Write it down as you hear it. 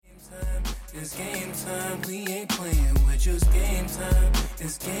It's game time, we ain't playing with you. It's game time,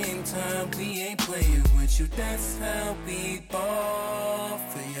 it's game time, we ain't playing with you. That's how we ball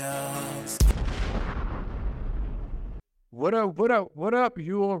for y'all. What up, what up, what up?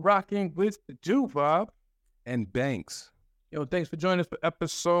 You are rocking with the Jew Bob. And Banks. Yo, thanks for joining us for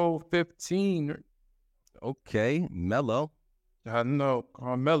episode 15. Okay, mellow. I know,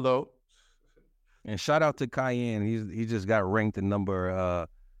 Carmelo. And shout out to Cayenne. He just got ranked the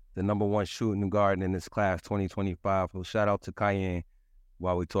number one shooting guard in this class 2025. So shout out to Cayenne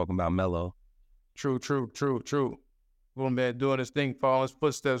while we talking about Melo. True. Little man doing his thing, following his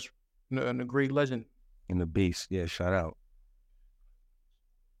footsteps, and the great legend. And the beast. Yeah, shout out.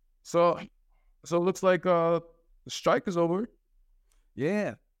 So it looks like the strike is over.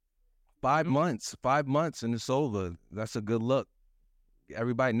 Yeah. 5 months, and it's over. That's a good look.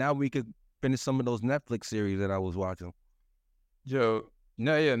 Everybody, now we could finish some of those Netflix series that I was watching. Yo,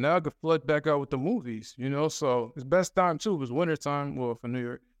 now I could flood back out with the movies, so it's best time too. It was winter time, well, for New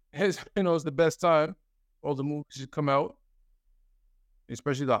York. It's the best time. All the movies should come out,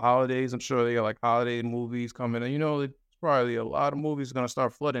 especially the holidays. I'm sure they got like holiday movies coming, and it's probably a lot of movies going to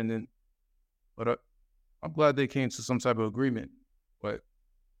start flooding in. But I'm glad they came to some type of agreement. But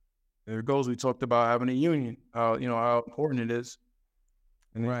there it goes. We talked about having a union, how important it is,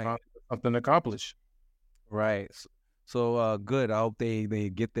 and right, something accomplished. Right. So good. I hope they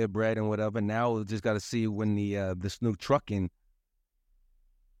get their bread and whatever. Now we just got to see when this new trucking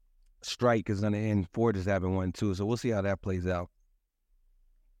strike is going to end. Ford is having one too, so we'll see how that plays out.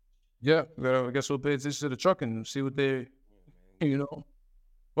 Yeah, I guess we'll pay attention to the trucking and see what they,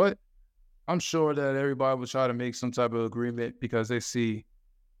 But I'm sure that everybody will try to make some type of agreement because they see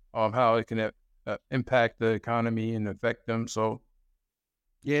how it can impact the economy and affect them. So.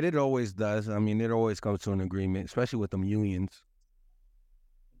 Yeah, it always does. I mean, it always comes to an agreement, especially with them unions.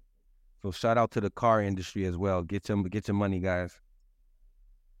 So shout out to the car industry as well. Get your money, guys.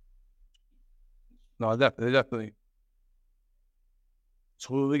 No, definitely.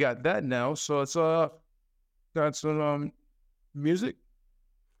 So we got that now. So it's got some music.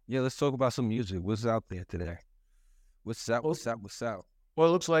 Yeah, let's talk about some music. What's out there today? What's out? Well,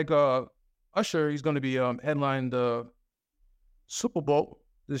 it looks like Usher, he's going to be headlining the Super Bowl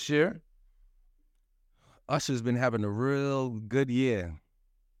this year. Usher's been having a real good year.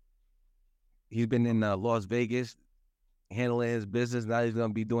 He's been in Las Vegas handling his business. Now he's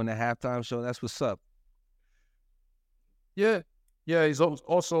going to be doing the halftime show. That's what's up. Yeah. He's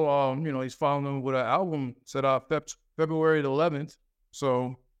also he's following with an album set out February the 11th.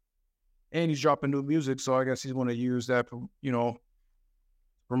 So, and he's dropping new music. So I guess he's going to use that,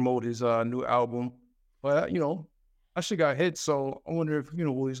 promote his new album. But Usher got hit, so I wonder if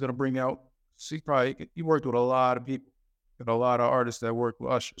what he's gonna bring out. He worked with a lot of people, and a lot of artists that work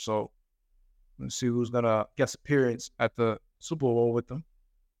with Usher. So let's see who's gonna guest appearance at the Super Bowl with them.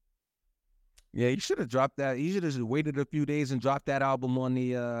 Yeah, he should have dropped that. He should have just waited a few days and dropped that album on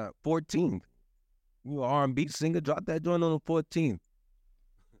the 14th. R&B singer, drop that joint on the 14th.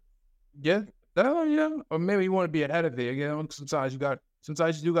 Yeah, or maybe you want to be ahead of it. Sometimes you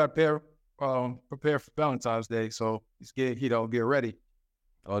do got to prepare for Valentine's Day, so just get ready.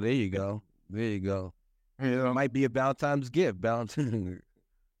 Oh, there you go. It might be a Valentine's gift.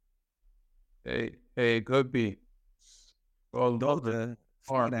 Hey, it could be. Well, Doja,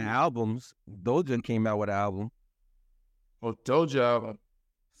 the albums. Doja came out with an album. Well, Doja,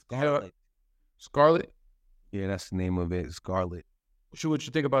 Scarlet. Yeah, that's the name of it. Scarlet. What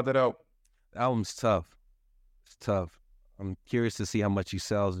you think about that album? The album's tough. It's tough. I'm curious to see how much she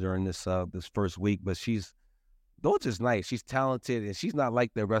sells during this first week, but Doja's nice. She's talented, and she's not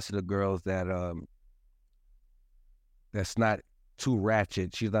like the rest of the girls that's not too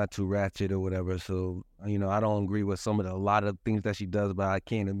ratchet. She's not too ratchet or whatever. So I don't agree with a lot of things that she does, but I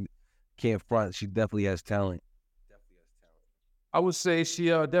can't front. She definitely has talent. I would say she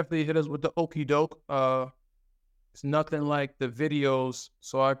definitely hit us with the okie doke. It's nothing like the videos,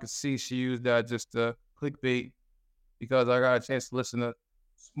 so I could see she used that just to clickbait. Because I got a chance to listen to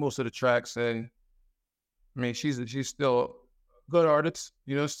most of the tracks, and I mean, she's still a good artist,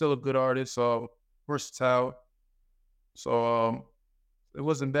 still a good artist, so versatile. So it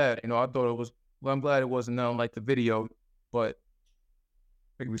wasn't bad, I thought it was. Well, I'm glad it wasn't nothing like the video, but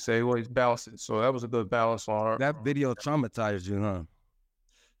like we say, he's balancing. So that was a good balance on her. That video traumatized you, huh?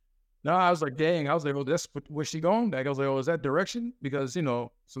 No, I was like, dang. I was like, well, that's where's she going? I was like, oh, is that direction? Because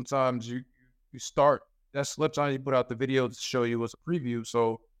sometimes you start. That's the time you put out the video to show you as a preview.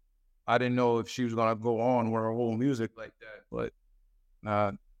 So I didn't know if she was going to go on with her whole music like that. But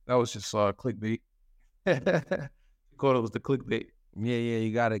that was just clickbait. Thought it was the clickbait. Yeah,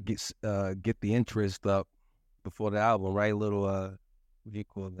 you gotta get the interest up before the album, right? Little what do you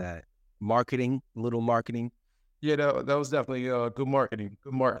call that? Marketing, little marketing. Yeah, that was definitely good marketing.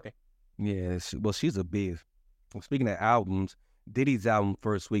 Good marketing. Yeah, well, she's a beast. Well, speaking of albums, Diddy's album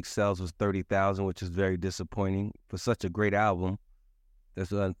first week sales was 30,000, which is very disappointing for such a great album.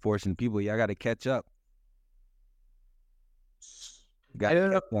 That's unfortunate. People, y'all got to catch up. Got to Yeah,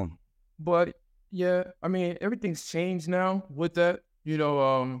 catch them. but yeah, I mean everything's changed now with that,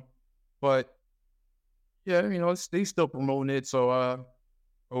 but yeah, they still promoting it, so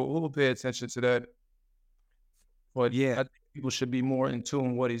we'll pay attention to that. But I Yeah, think people should be more in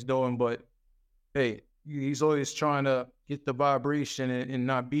tune with what he's doing. But hey, he's always trying to get the vibration and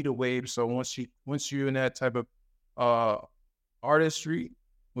not be the wave. So once you're in that type of uh artistry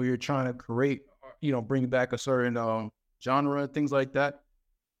where you're trying to create, bring back a certain genre and things like that,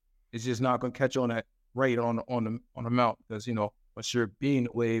 it's just not gonna catch on that right on the mount because once you're being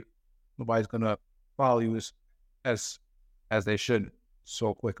the wave, nobody's gonna follow you as they should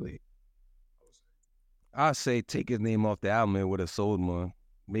so quickly. I say take his name off the album and would have sold more.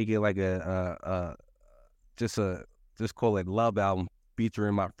 Make it like just call it Love album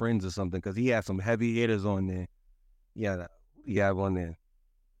featuring my friends or something because he had some heavy hitters on there. Yeah, we have on there.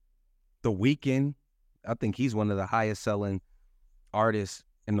 The Weeknd, I think he's one of the highest selling artists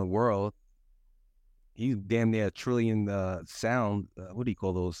in the world. He's damn near a trillion sound. What do you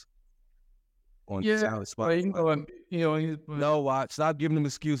call those? On Yeah, sound spot. but No, watch. Stop giving them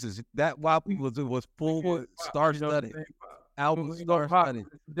excuses. That WAP was full star studded. Album star studded.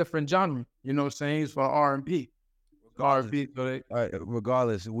 Different genre. You know what I'm saying? He's for R&B. R&B.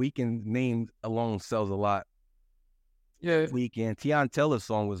 Regardless, Weeknd name alone sells a lot. Yeah. Weeknd. Tiana Taylor's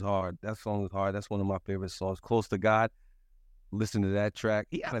song was hard. That song was hard. That's one of my favorite songs. Close to God. Listen to that track.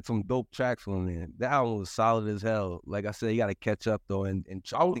 He had some dope tracks on there. That album was solid as hell. Like I said, you got to catch up though. And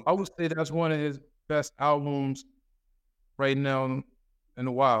I would say that's one of his best albums right now in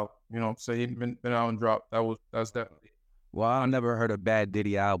a while. So he's been out and dropped. That's definitely. Well, I never heard a bad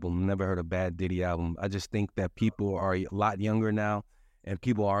Diddy album. I just think that people are a lot younger now, and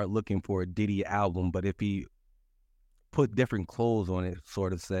people aren't looking for a Diddy album. But if he put different clothes on it,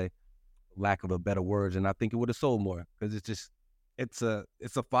 sort of say, lack of a better words, and I think it would have sold more because it's a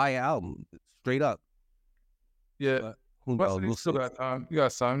fire album, straight up. Yeah, but who knows? We'll still got time. You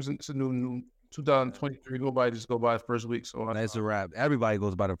got time. It's a new 2023. Nobody just go by the first week. So that's a wrap. Everybody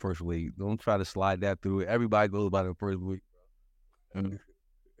goes by the first week. Don't try to slide that through. Everybody goes by the first week.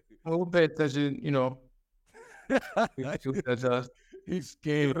 We'll pay attention. He's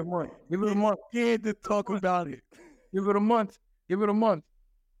scared. Give it a month. Give it a month. Scared to talk about it. Give it a month. Give it a month.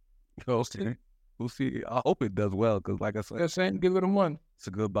 Okay. We'll see. I hope it does well because, like I said, saying, give it a month. It's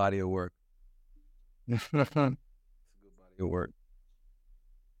a good body of work. It's a good body of work.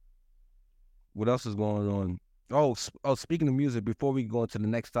 What else is going on? Oh, speaking of music, before we go into the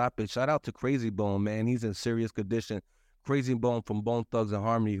next topic, shout out to Crazy Bone, man. He's in serious condition. Crazy Bone from Bone Thugs and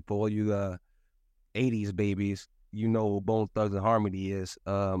Harmony. For all you 80s babies, you know who Bone Thugs and Harmony is.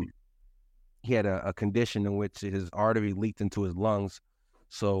 He had a condition in which his artery leaked into his lungs.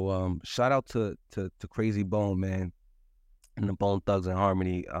 So shout out to Crazy Bone, man, and the Bone Thugs and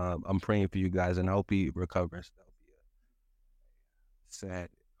Harmony. I'm praying for you guys, and I hope he recovers. That'll be sad.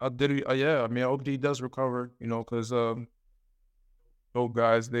 Yeah, I mean, I hope he does recover, because those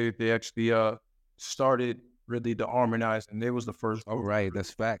guys, they actually started really to harmonize, and they was the first. Oh, right,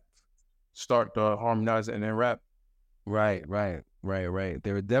 that's fact. Start to harmonize and then rap. Right. They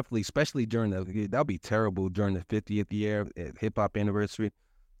were definitely, especially during that'd be terrible during the 50th year hip hop anniversary.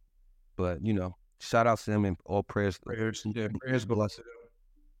 But shout out to him and all prayers. Prayers go to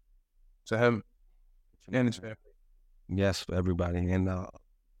him and his family. Yes, for everybody and the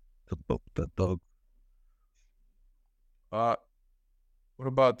thug. What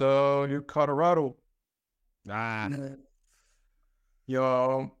about your Colorado?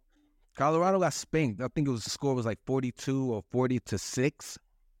 Yo. Colorado got spanked. I think the score was like 42 or 40-6.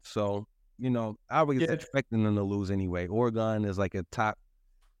 So, I was expecting them to lose anyway. Oregon is like a top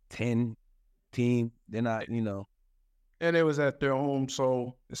 10 team. They're not, And it was at their home,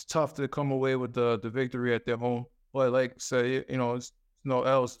 so it's tough to come away with the victory at their home. But like say, it's no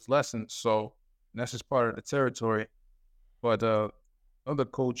L's, it's lessons. So that's just part of the territory. But other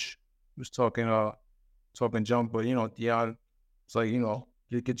coach was talking junk, but Deion, it's like,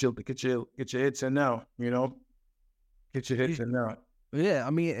 get your hits in now, get your hits in now. Yeah, I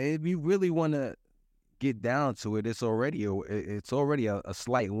mean, if you really want to get down to it, it's already a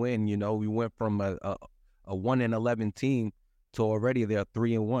slight win. We went from a 1-11 team to already they're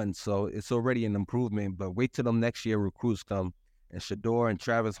 3-1, so it's already an improvement. But wait till them next year recruits come, and Shador and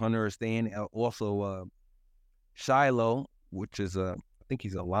Travis Hunter are staying. Also, Shiloh, which is I think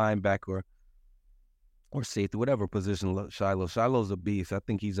he's a linebacker or safety, whatever position. Shiloh's a beast. I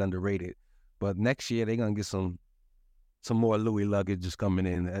think he's underrated. But next year they're gonna get some more Louis luggages coming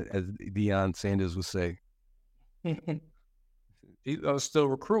in, as Deion Sanders would say. He still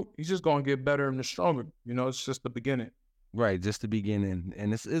recruit. He's just gonna get better and stronger. It's just the beginning. Right, just the beginning,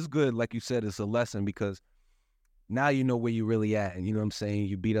 and it's good. Like you said, it's a lesson because now you know where you're really at, and you know what I'm saying.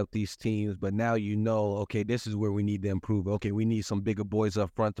 You beat up these teams, but now you know, okay, this is where we need to improve. Okay, we need some bigger boys up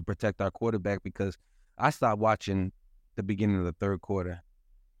front to protect our quarterback because I stopped watching the beginning of the third quarter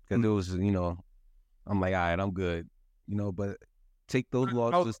because it was, I'm like, all right, I'm good, but take those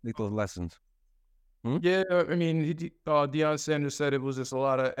losses, take those lessons. Yeah, I mean, Deion Sanders said it was just a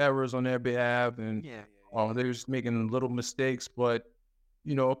lot of errors on their behalf, and they were just making little mistakes, but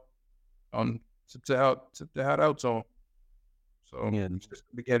to head out to. So just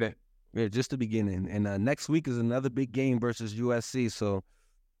the beginning. Yeah, just the beginning. And next week is another big game versus USC. So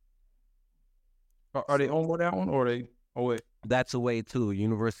are they on with that one, or are they away? That's away too.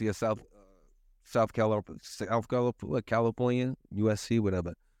 University of South California, USC,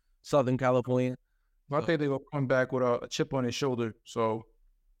 whatever, Southern California. I think they're gonna come back with a chip on their shoulder. So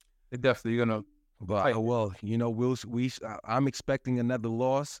they're definitely gonna. But I'm expecting another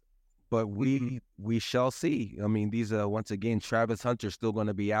loss. But we shall see. I mean, these once again, Travis Hunter's still going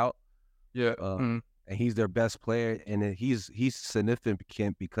to be out. Yeah, and he's their best player, and he's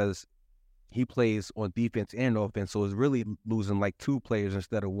significant because he plays on defense and offense. So it's really losing like two players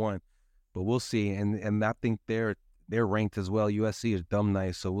instead of one. But we'll see. And I think they're ranked as well. USC is dumb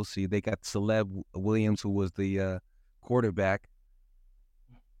nice, so we'll see. They got Caleb Williams, who was the quarterback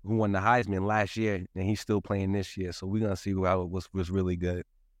who won the Heisman last year, and he's still playing this year. So we're gonna see how it was really good.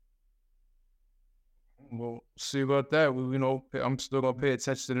 We'll see about that. I'm still gonna pay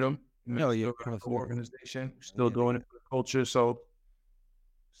attention to them. The organization, still doing it for the culture. So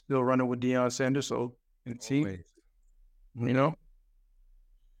still running with Deion Sanders. So and team,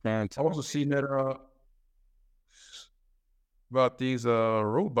 I also seen that about these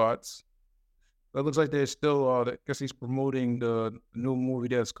robots. It looks like they're still. I guess he's promoting the new movie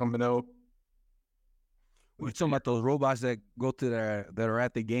that's coming out. We're talking about those robots that go to that are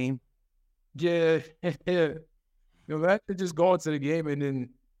at the game. Yeah, yeah. Imagine just going to the game and then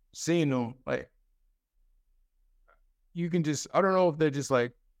seeing them. Like, you can just, I don't know if they're just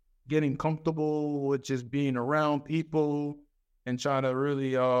like getting comfortable with just being around people and trying to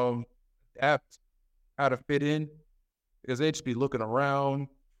really adapt how to fit in, because they just be looking around,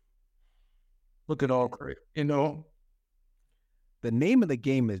 looking all great, The name of the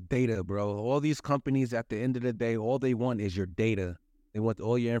game is data, bro. All these companies, at the end of the day, all they want is your data. They want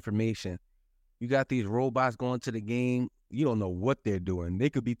all your information. You got these robots going to the game. You don't know what they're doing.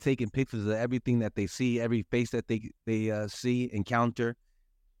 They could be taking pictures of everything that they see, every face that they see, encounter.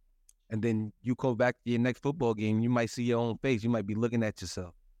 And then you go back to your next football game, you might see your own face. You might be looking at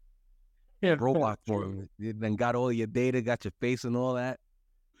yourself. Yeah, robot form. Then got all your data, got your face and all that.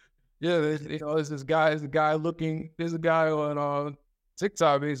 Yeah, there's this guy. There's a guy on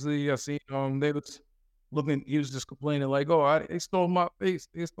TikTok. Basically, I seen they was looking. He was just complaining like, "Oh, they stole my face.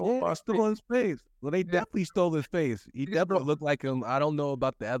 They stole his face." Well, they definitely stole his face. He definitely looked like him. I don't know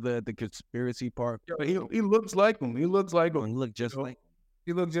about the conspiracy part. He looks like him. He looks like him. He looked just like him.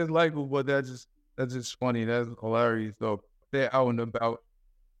 He looked just like him. But that's just funny. That's hilarious. Though they're out and about,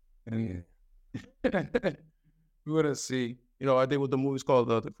 and we're gonna see. I think what the movie's called,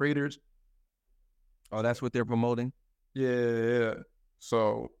 the Creators. Oh, that's what they're promoting? Yeah.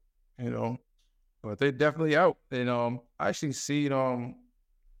 So, but they're definitely out. And I actually see I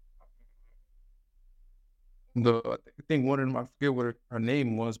think one of them, I forget what her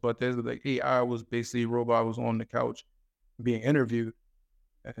name was, but there's like AI was basically a robot was on the couch being interviewed.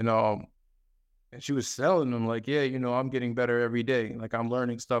 And she was selling them like, yeah, I'm getting better every day. Like, I'm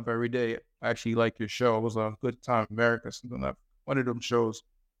learning stuff every day. I actually like your show. It was a Good Time America, something like one of them shows.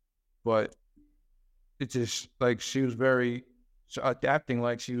 But it just like she was very adapting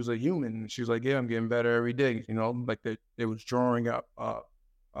like she was a human. She was like, yeah, I'm getting better every day. Like they was drawing up a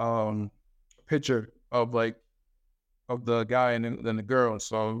picture of the guy and then the girl.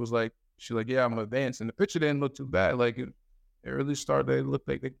 So it was like, she's like, yeah, I'm advanced. And the picture didn't look too bad. Like it really started, they looked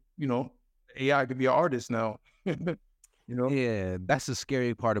like, AI could be an artist now. Yeah, that's the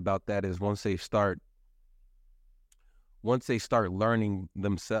scary part about that is once they start learning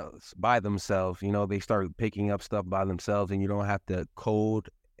themselves by themselves, they start picking up stuff by themselves, and you don't have to code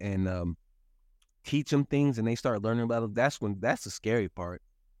and teach them things, and they start learning about them. That's the scary part.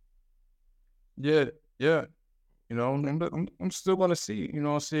 Yeah. You know, and I'm still gonna see, you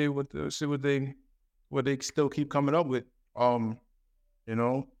know, see what they still keep coming up with. You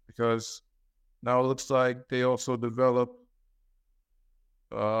know, because now it looks like they also developed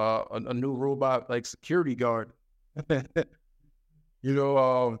a new robot like security guard. You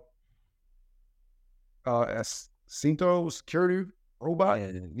know, as Cinto security robot.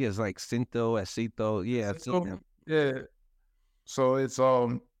 Yeah, it's like Cinto, Acito. Yeah, I've seen Cinto, them. yeah. So it's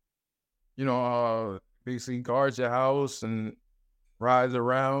you know, basically guards your house and rides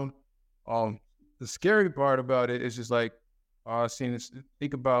around. The scary part about it is just like seeing this,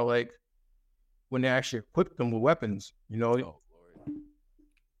 think about like when they actually equip them with weapons, you know, Oh,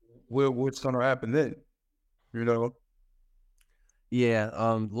 Lord. what's gonna happen then, you know? Yeah,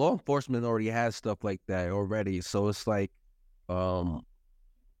 law enforcement already has stuff like that already. So it's like, um,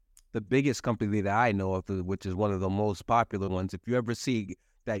 the biggest company that I know of, which is one of the most popular ones. If you ever see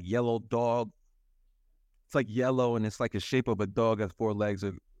that yellow dog, it's like yellow and it's like the shape of a dog, has four legs,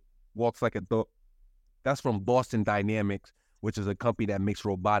 it walks like a dog. That's from Boston Dynamics, which is a company that makes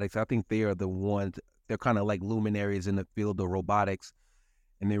robotics. I think they are the ones. They're kind of like luminaries in the field of robotics,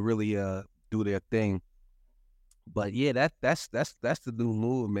 and they really do their thing. But yeah, that's the new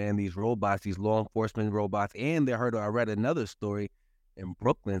move, man. These robots, these law enforcement robots, and I read another story in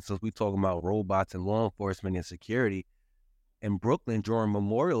Brooklyn. Since we talking about robots and law enforcement and security in Brooklyn during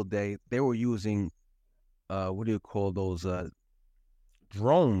Memorial Day, they were using what do you call those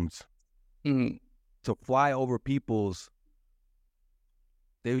drones Mm. to fly over people's.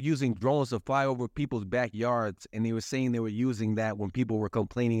 They were using drones to fly over people's backyards, and they were saying they were using that when people were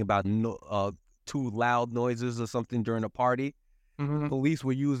complaining about too loud noises or something during a party. Mm-hmm. Police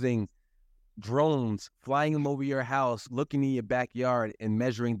were using drones, flying them over your house, looking in your backyard, and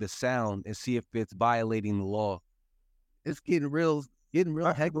measuring the sound and see if it's violating the law. It's getting real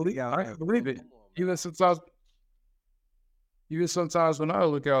hectic out I here. believe it. Even sometimes when I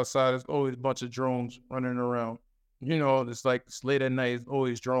look outside, there's always a bunch of drones running around. You know, it's like it's late at night, it's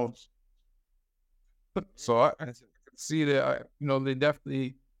always drones. So I can see that, you know, they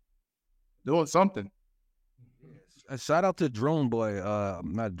definitely doing something. A shout out to Drone Boy,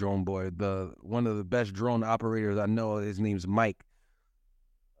 not Drone Boy, the one of the best drone operators I know. His name's Mike.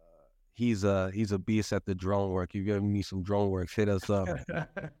 He's a beast at the drone work. You give me some drone work, hit us up.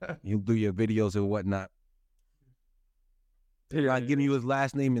 He'll do your videos and whatnot. I'm not giving you his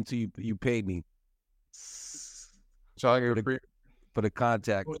last name until you paid me Trying to get free. for the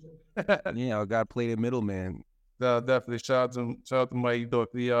contact. Yeah, I gotta play the middleman. Definitely shout out to Mike.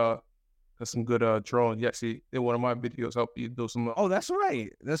 That's some good drone. Yes, he in one of my videos help you do some. Oh, that's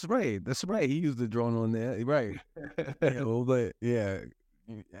right. He used the drone on there, right? Yeah, well, but yeah,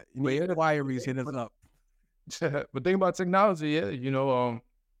 inquiries, hit us up. But think about technology, yeah. You know,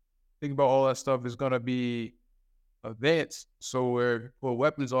 think about all that stuff is gonna be advanced. So where put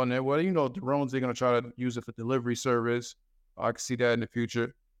weapons on there, well, you know, drones they're gonna try to use it for delivery service. I can see that in the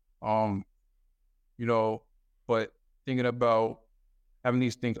future. You know, but thinking about having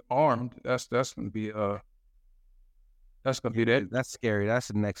these things armed, that's gonna be that. That's scary. That's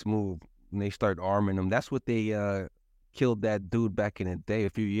the next move when they start arming them. That's what they killed that dude back in the day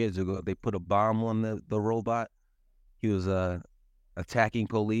a few years ago. They put a bomb on the robot. He was attacking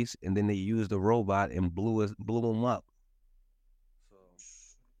police, and then they used the robot and blew him up. So,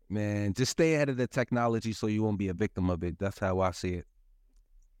 man, just stay ahead of the technology so you won't be a victim of it. That's how I see it.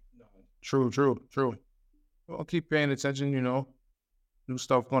 True. Well, keep paying attention. You know, new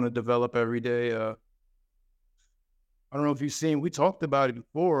stuff going to develop every day. I don't know if you've seen. We talked about it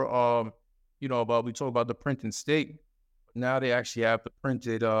before. You know, we talked about the printing steak. Now they actually have the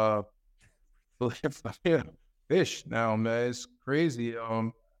printed fish. Now, man, it's crazy.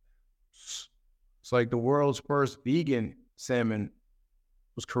 It's like the world's first vegan salmon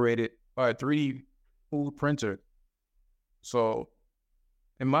was created by a 3D food printer. So,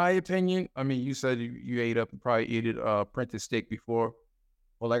 in my opinion, I mean, you said you ate up and probably ate printed steak before.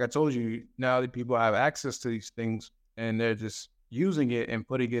 Well, like I told you, now that people have access to these things and they're just using it and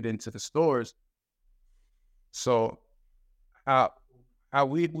putting it into the stores. So, how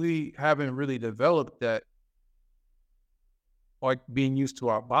we haven't really developed that, like being used to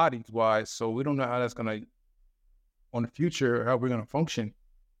our bodies wise. So we don't know how that's gonna on the future, how we're gonna function.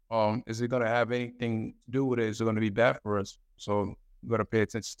 Is it gonna have anything to do with it? Is it gonna be bad for us? So we gotta pay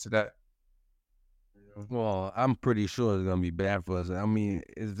attention to that. Well, I'm pretty sure it's gonna be bad for us. I mean,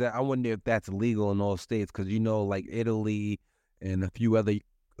 I wonder if that's legal in all states, because you know, like Italy and a few other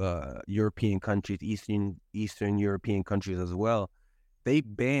European countries, Eastern European countries as well, they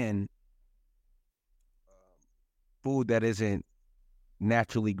ban food that isn't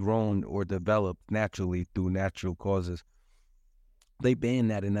naturally grown or developed naturally through natural causes. They ban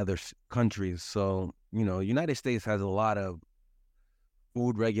that in other countries. So, United States has a lot of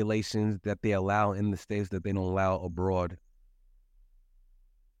food regulations that they allow in the States that they don't allow abroad.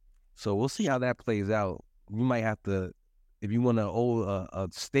 So we'll see how that plays out. You might have to, if you want a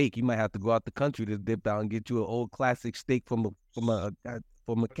steak, you might have to go out the country to dip out and get you an old classic steak from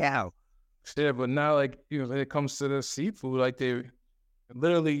a cow. Yeah, but now, like, when it comes to the seafood, like, they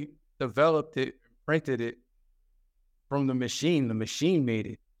literally developed it, printed it from the machine. The machine made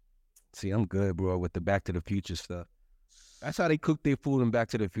it. See, I'm good, bro, with the Back to the Future stuff. That's how they cook their food in Back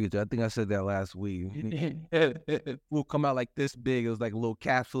to the Future. I think I said that last week. Will come out like this big. It was like a little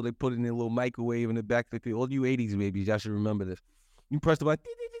capsule. They put it in a little microwave in the Back to the Future. All you 80s babies, y'all should remember this. You press the button,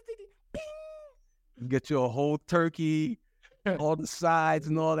 you get you a whole turkey, all the sides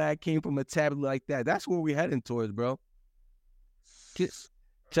and all that came from a tablet like that. That's where we're heading towards, bro.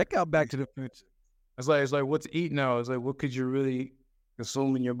 Check out Back to the Future. It's like what to eat now. It's like, what could you really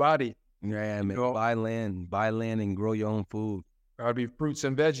consume in your body? Yeah, man. Buy land and grow your own food. Gotta be fruits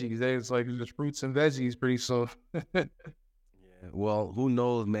and veggies. It's like there's fruits and veggies pretty soon. Yeah. Well, who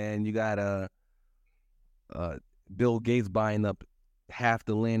knows, man? You got Bill Gates buying up half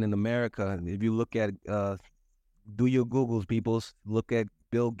the land in America. If you look at do your Googles, peoples. Look at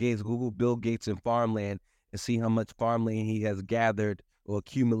Bill Gates. Google Bill Gates and farmland and see how much farmland he has gathered or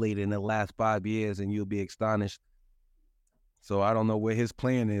accumulated in the last 5 years, and you'll be astonished. So I don't know what his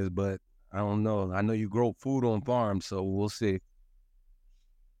plan is, but I don't know. I know you grow food on farms, so we'll see.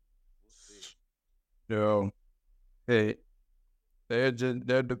 Yo, hey, they're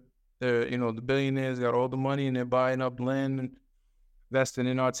the billionaires got all the money and they're buying up land and investing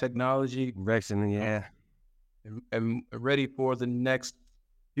in our technology. Investing, yeah. And ready for the next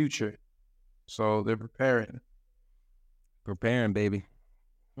future. So they're preparing. Preparing, baby.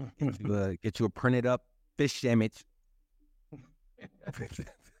 Get you a printed up fish image.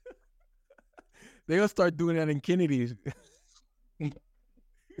 They're gonna start doing that in Kennedy's. They're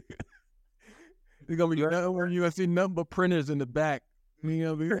gonna be you're gonna see nothing but printers in the back. You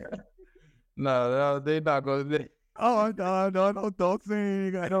know what I mean? No, they're not gonna. Oh no, don't say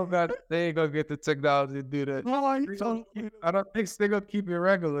they ain't gonna get the technology to do that. I don't think they're gonna keep it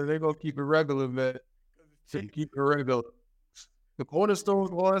regular. They're gonna keep it regular, man. Keep it regular. The corner stores,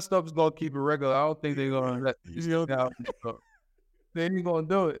 all that stuff is gonna keep it regular. I don't think they're gonna let they ain't gonna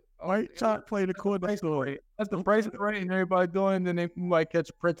do it. Right? Try to play the corner store. That's the price right, and everybody doing. Then they might catch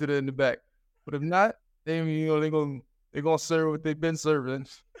a printed in the back. But if not, they're gonna serve what they've been serving.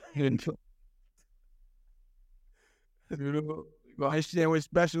 Ice sandwich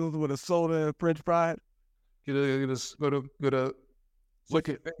specials with a soda and French fries. Get a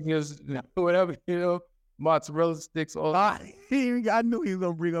wicked fingers, whatever, mozzarella sticks. All I knew he was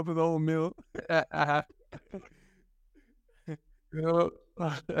gonna bring up his own meal.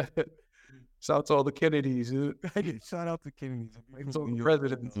 Shout out to all the Kennedys. Shout out to Kennedys.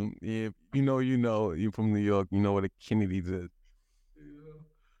 Presidents. Yeah, you know, you're from New York. You know what a Kennedys is.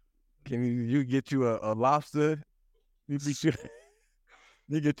 Kennedy, you get you a lobster.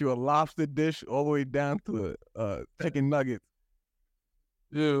 They get you a lobster dish all the way down to a chicken nugget.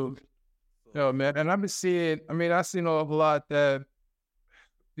 Dude. Yo, man. And I've been seeing, I've seen a lot that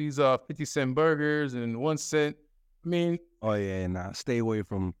these 50-cent burgers and 1 cent. Oh yeah, nah. Stay away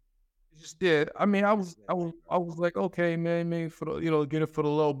from. Just did. I was like, okay, man, maybe for the, get it for the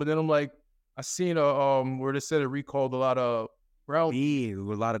low. But then I'm like, I seen where they said it recalled a lot of ground beef. A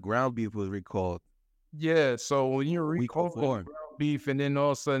lot of ground beef was recalled. Yeah, so when you recall ground beef and then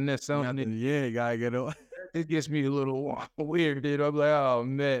all of a sudden that's something, you gotta get it. It gets me a little weird, dude. I'm like, oh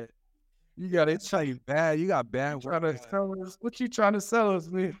man, you got it. Bad. You got bad. What you trying to sell us,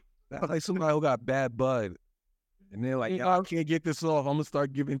 man? That's like somebody who got bad bud, and they're like, I can't get this off. I'm gonna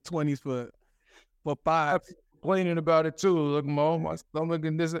start giving 20s for $5. I'm complaining about it too. Look, my stomach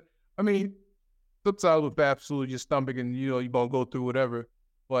and this. Sometimes with absolute your stomach and you're gonna go through whatever,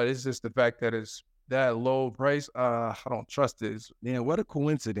 but it's just the fact that it's that low price, I don't trust it. Yeah, what a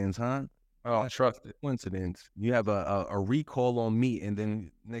coincidence, huh? I don't trust it. Coincidence. You have a recall on meat, and then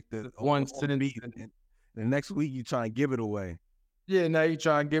the next week you try and give it away. Yeah, now you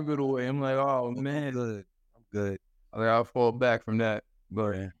try and give it away. I'm like, oh man, I'm good. I'll fall back from that.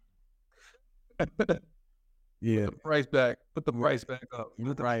 But yeah, put the price back. Put the price back up.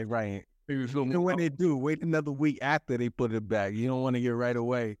 Right. And when they do, wait another week after they put it back. You don't want to get right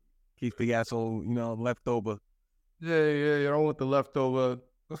away. Keep the asshole, leftover. Yeah, you don't want the leftover.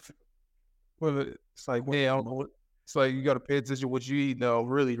 Well, it's like, man, it's like you got to pay attention to what you eat now.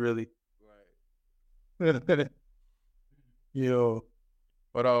 Really, really. Right. Yo,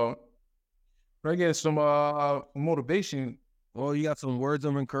 But I get some motivation. Well, you got some words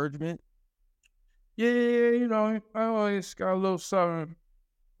of encouragement? Yeah, you know, I always got a little something,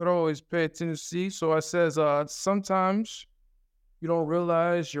 but I always pay attention to see. So I says, sometimes you don't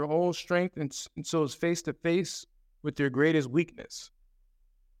realize your own strength until it's face to face with your greatest weakness.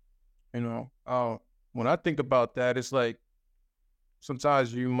 You know, when I think about that, it's like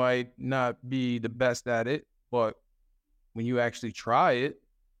sometimes you might not be the best at it, but when you actually try it,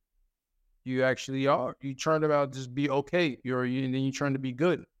 you actually are. You turn about just be okay. And then you turn to be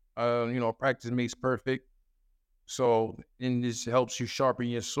good. You know, practice makes perfect. So, and this helps you sharpen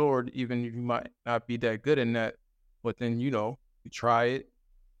your sword, even if you might not be that good in that. But then, you know, you try it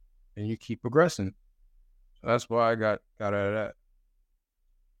and you keep progressing. So that's why I got out of that.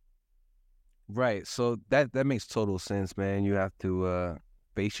 Right. So that makes total sense, man. You have to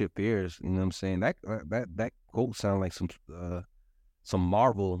face your fears. You know what I'm saying? That quote sounds like some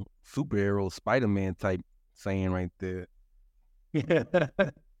Marvel superhero Spider-Man type saying right there. Yeah.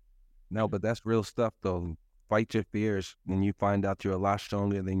 No, but that's real stuff though. Fight your fears, and you find out you're a lot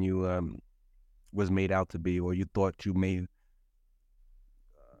stronger than you was made out to be, or you thought you made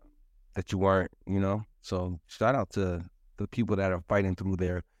that you weren't. You know. So shout out to the people that are fighting through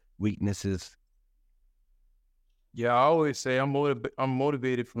their weaknesses. Yeah, I always say I'm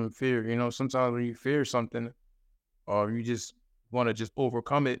motivated from fear. You know, sometimes when you fear something, or you just want to just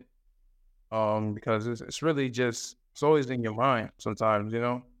overcome it, because it's really just it's always in your mind. Sometimes, you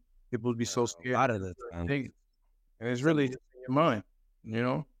know, people be so A scared lot of the time. things, and it's really just in your mind. You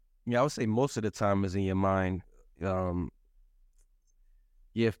know, Yeah, I would say most of the time is in your mind. Um,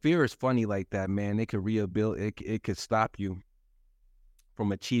 yeah, fear is funny like that, man. It could it could stop you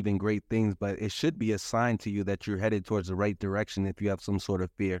from achieving great things, but it should be a sign to you that you're headed towards the right direction if you have some sort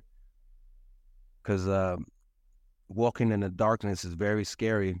of fear. Because walking in the darkness is very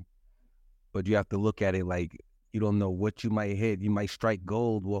scary, but you have to look at it like you don't know what you might hit. You might strike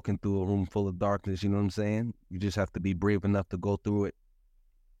gold walking through a room full of darkness. You know what I'm saying? You just have to be brave enough to go through it.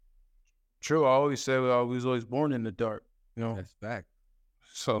 true. I always say I was always born in the dark. You know, That's fact.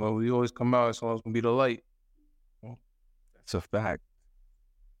 so we always come out. It's always gonna be the light. That's a fact.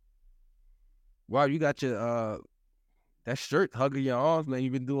 Wow, you got your that shirt hugging your arms, man.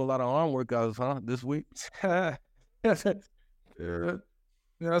 You've been doing a lot of arm workouts, huh? This week. Yeah.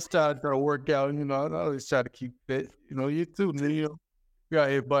 Yeah, I started to work out. You know, I always try to keep fit. You know, you too. You know, we out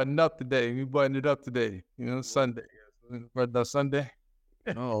here buttoned up today. We buttoned it up today. You know, Sunday. Buttoned up Sunday.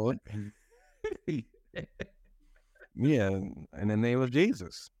 Oh, yeah. In the name of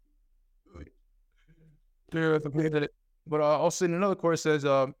Jesus. But also in another quote says,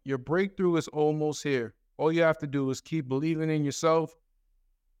 your breakthrough is almost here. All you have to do is keep believing in yourself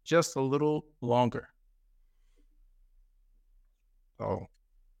just a little longer. So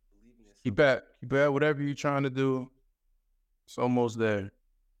keep at whatever you're trying to do. It's almost there.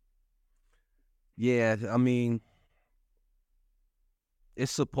 Yeah, I mean,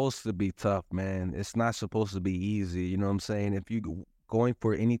 it's supposed to be tough, man. It's not supposed to be easy. You know what I'm saying? If you going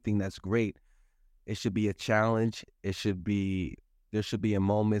for anything that's great, it should be a challenge. There should be a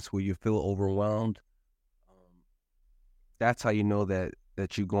moments where you feel overwhelmed. That's how you know that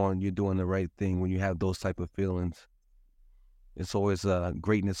you're doing the right thing when you have those type of feelings. It's always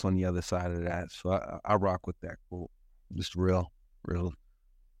greatness on the other side of that. So I rock with that quote. Just real.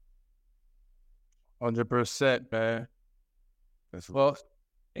 100%, man. That's Well,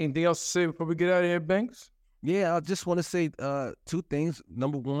 anything else to say before we get out of here, Banks? Yeah, I just want to say two things.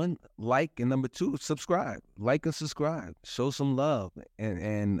 Number one, like, and number two, subscribe. Like and subscribe. Show some love.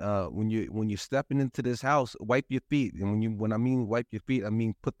 And when you're stepping into this house, wipe your feet. And when I mean wipe your feet, I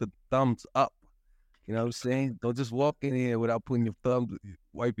mean put the thumbs up. You know what I'm saying? Don't just walk in here without putting your thumbs,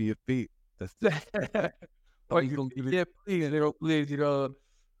 wiping your feet. That's Please, you know,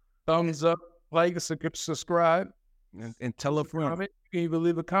 thumbs up, like, subscribe, and tell a friend. comment. You can even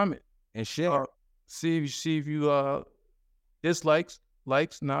leave a comment And share. See if you dislikes,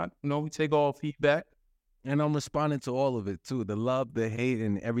 likes, not. You know, we take all feedback. And I'm responding to all of it too. The love, the hate,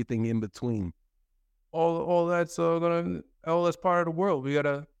 and everything in between. All that's all that's part of the world. We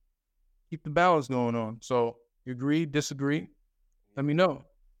gotta keep the balance going on. So you agree, disagree? Let me know.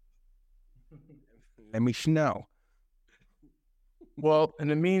 Let me know. Well, in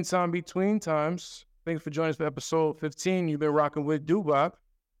the meantime, between times, thanks for joining us for episode 15. You've been rocking with Dubop.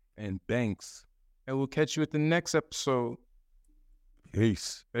 And Banks. And we'll catch you at the next episode.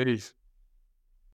 Peace. Peace.